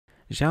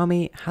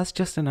Xiaomi has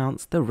just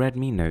announced the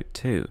Redmi Note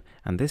 2,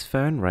 and this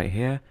phone right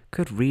here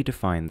could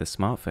redefine the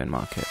smartphone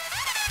market.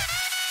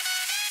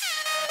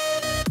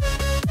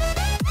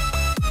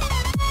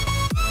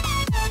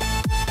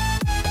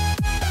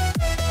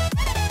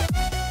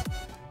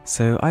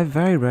 So I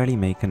very rarely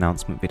make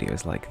announcement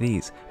videos like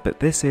these, but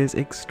this is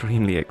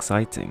extremely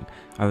exciting.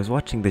 I was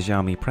watching the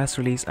Xiaomi press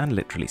release and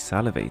literally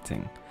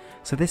salivating.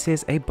 So this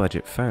is a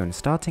budget phone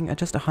starting at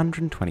just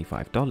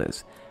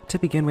 $125. To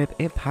begin with,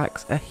 it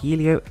packs a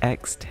Helio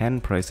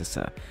X10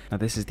 processor. Now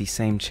this is the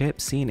same chip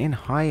seen in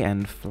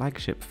high-end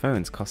flagship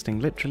phones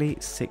costing literally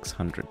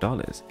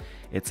 $600.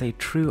 It's a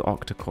true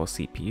octa-core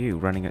CPU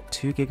running at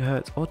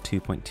 2GHz or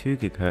 2.2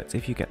 GHz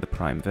if you get the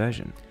Prime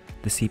version.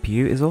 The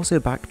CPU is also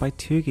backed by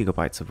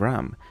 2GB of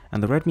RAM,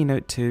 and the Redmi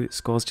Note 2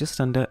 scores just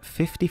under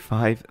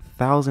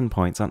 55,000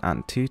 points on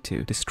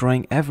Antutu,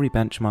 destroying every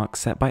benchmark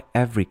set by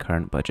every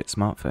current budget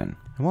smartphone.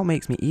 And what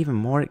makes me even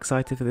more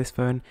excited for this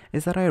phone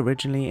is that I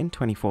originally in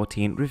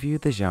 2014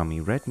 reviewed the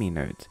Xiaomi Redmi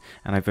Note,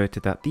 and I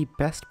voted that the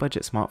best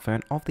budget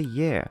smartphone of the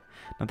year.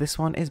 Now this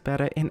one is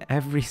better in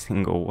every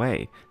single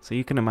way, so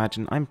you can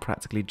imagine I'm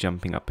practically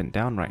jumping up and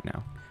down right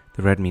now.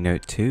 The Redmi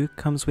Note 2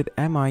 comes with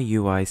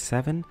MIUI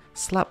 7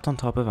 slapped on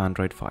top of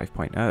Android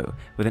 5.0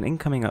 with an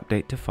incoming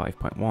update to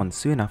 5.1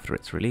 soon after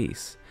its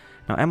release.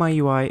 Now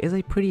MIUI is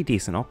a pretty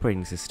decent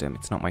operating system.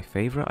 It's not my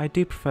favourite, I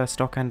do prefer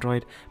stock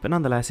Android, but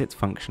nonetheless it's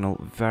functional,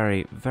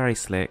 very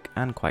slick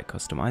and quite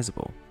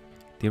customizable.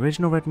 The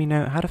original Redmi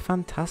Note had a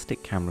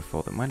fantastic camera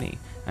for the money,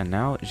 and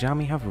now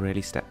Xiaomi have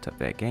really stepped up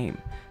their game.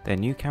 Their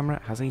new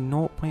camera has a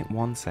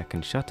 0.1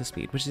 second shutter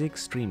speed, which is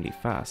extremely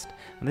fast,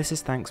 and this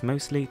is thanks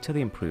mostly to the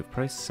improved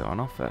processor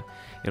on offer.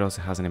 It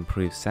also has an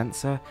improved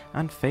sensor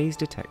and phase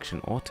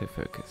detection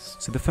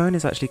autofocus. So the phone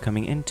is actually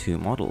coming in two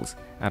models.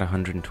 At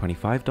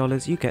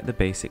 $125 you get the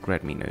basic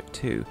Redmi Note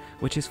 2,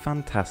 which is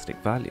fantastic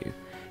value.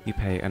 You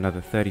pay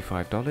another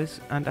 $35,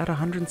 and at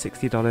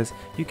 $160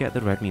 you get the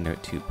Redmi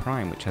Note 2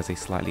 Prime, which has a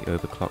slightly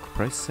overclocked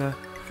processor,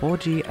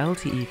 4G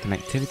LTE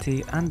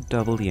connectivity and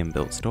double the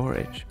inbuilt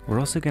storage. We're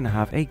also going to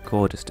have a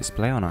gorgeous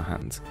display on our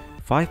hands.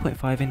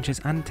 5.5 inches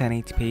and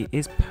 1080p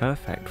is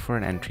perfect for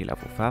an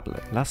entry-level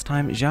phablet. Last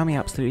time Xiaomi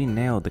absolutely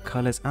nailed the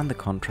colours and the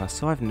contrast,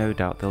 so I've no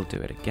doubt they'll do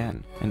it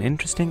again. An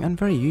interesting and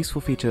very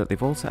useful feature that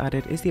they've also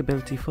added is the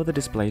ability for the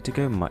display to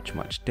go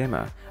much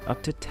dimmer,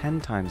 up to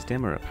 10 times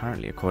dimmer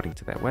apparently according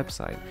to their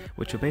website,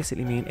 which will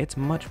basically mean it's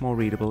much more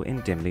readable in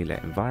dimly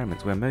lit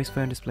environments where most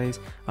phone displays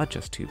are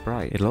just too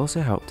bright. It'll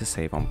also help to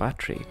save on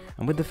battery,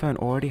 and with the phone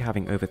already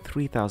having over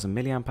 3000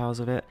 mAh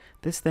of it,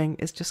 this thing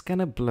is just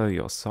gonna blow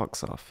your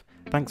socks off.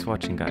 Thanks for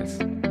watching guys.